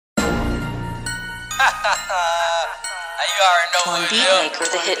You already know what it is. Maker,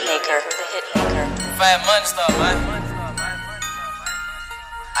 the hit maker, the hit maker. Fat money stuff, man.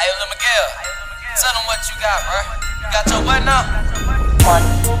 Hey, Lil Miguel, tell them what you got, bro. You got your what now?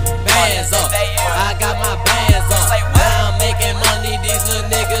 Bands up, I got my bands up. Now I'm making money, these little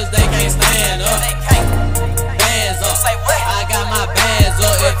niggas, they can't stand up. Bands up, I got my bands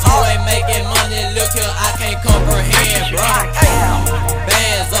up. If you ain't making money, look here, I can't comprehend, bro.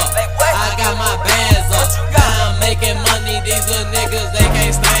 Bands up, I got my bands up. Now I'm making money, these little niggas, they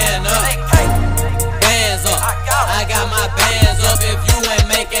can't stand up. Bands up, I got my bands up. If you ain't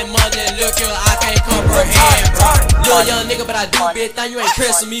making money, look here, I can't comprehend, bro. You a young nigga, but I do big thing. You ain't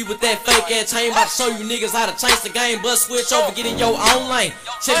pressing me with that fake ass chain. About to show you niggas how to change the game. But switch over, get in your own lane.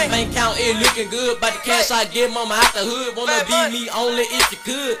 Check the bank count, it looking good. By the cash I get, mama out the hood. Wanna be me only if you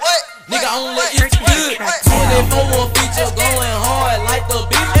could. Nigga only if you could. 24 feature going hard like the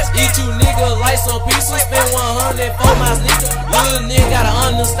beat. Eat you niggas like some pieces. Spend 100 for my sneakers. Little nigga gotta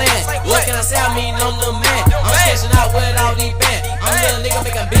understand. What can I say? I mean I'm the man. I'm cashing out with all these bands. I'm little nigga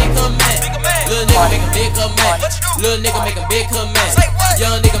making big command. Little nigga making big command. Little nigga making big command.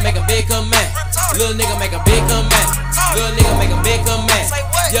 Young nigga making big command. Little nigga making big command. Little nigga making big command.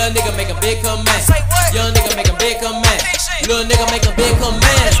 Young nigga making big command. Young nigga making big command. Little nigga making big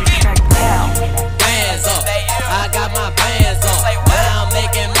command. Bands up, I got my bands up. Now I'm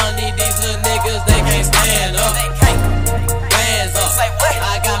making money, these little niggas, they can't stand up. Bands up,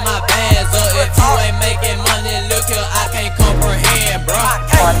 I got my bands up. If you ain't making money, look here, I can't comprehend, bro.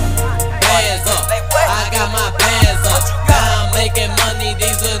 Bands up, I got my bands up. Now I'm making money,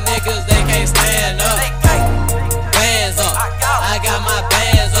 these little niggas, they can't stand up. Bands up, I got my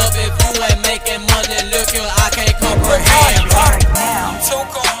bands up. If you ain't making money, look here, I can't comprehend, bro. Too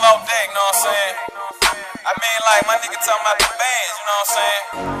cool out there, you know what I'm saying? I mean, like, my nigga talking about the bands, you know what I'm saying?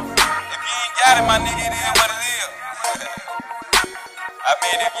 If you ain't got it, my nigga, it is what it is. I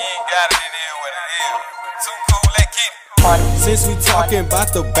mean, if you ain't got it, it is what it is. Too cool, let's keep it. Since we talking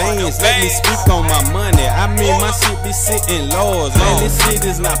about the bands, let me speak on my money. I mean, my shit be sitting lows, man, this shit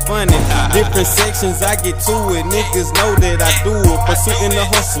is not funny. Different sections I get to it, niggas know that I do it. Pursuing the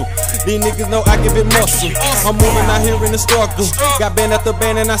hustle, these niggas know I give it muscle. I'm moving out here in the struggle, got band after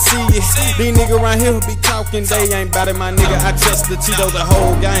band and I see it. These niggas around here be talking, they ain't bout it, my nigga. I trust the Cheetos the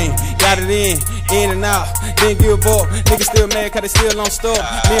whole game, got it in and out, didn't give up. Niggas still mad cause they still on stuff.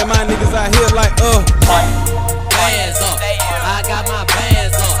 Me and my niggas out here like Bands up, I got my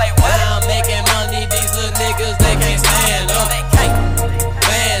bands up. Now I'm making money, these little niggas, they can't stand up.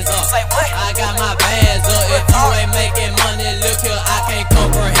 Bands up, I got my bands up. If you ain't making money, look here, I can't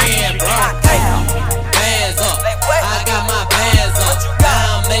comprehend, bro. Bands up, I got my bands up.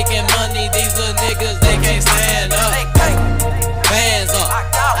 Now I'm making money, these little niggas, they can't stand up. Bands up,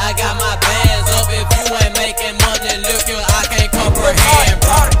 I got my bands up. If you ain't making money, look here, I can't comprehend,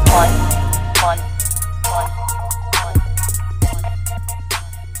 bro.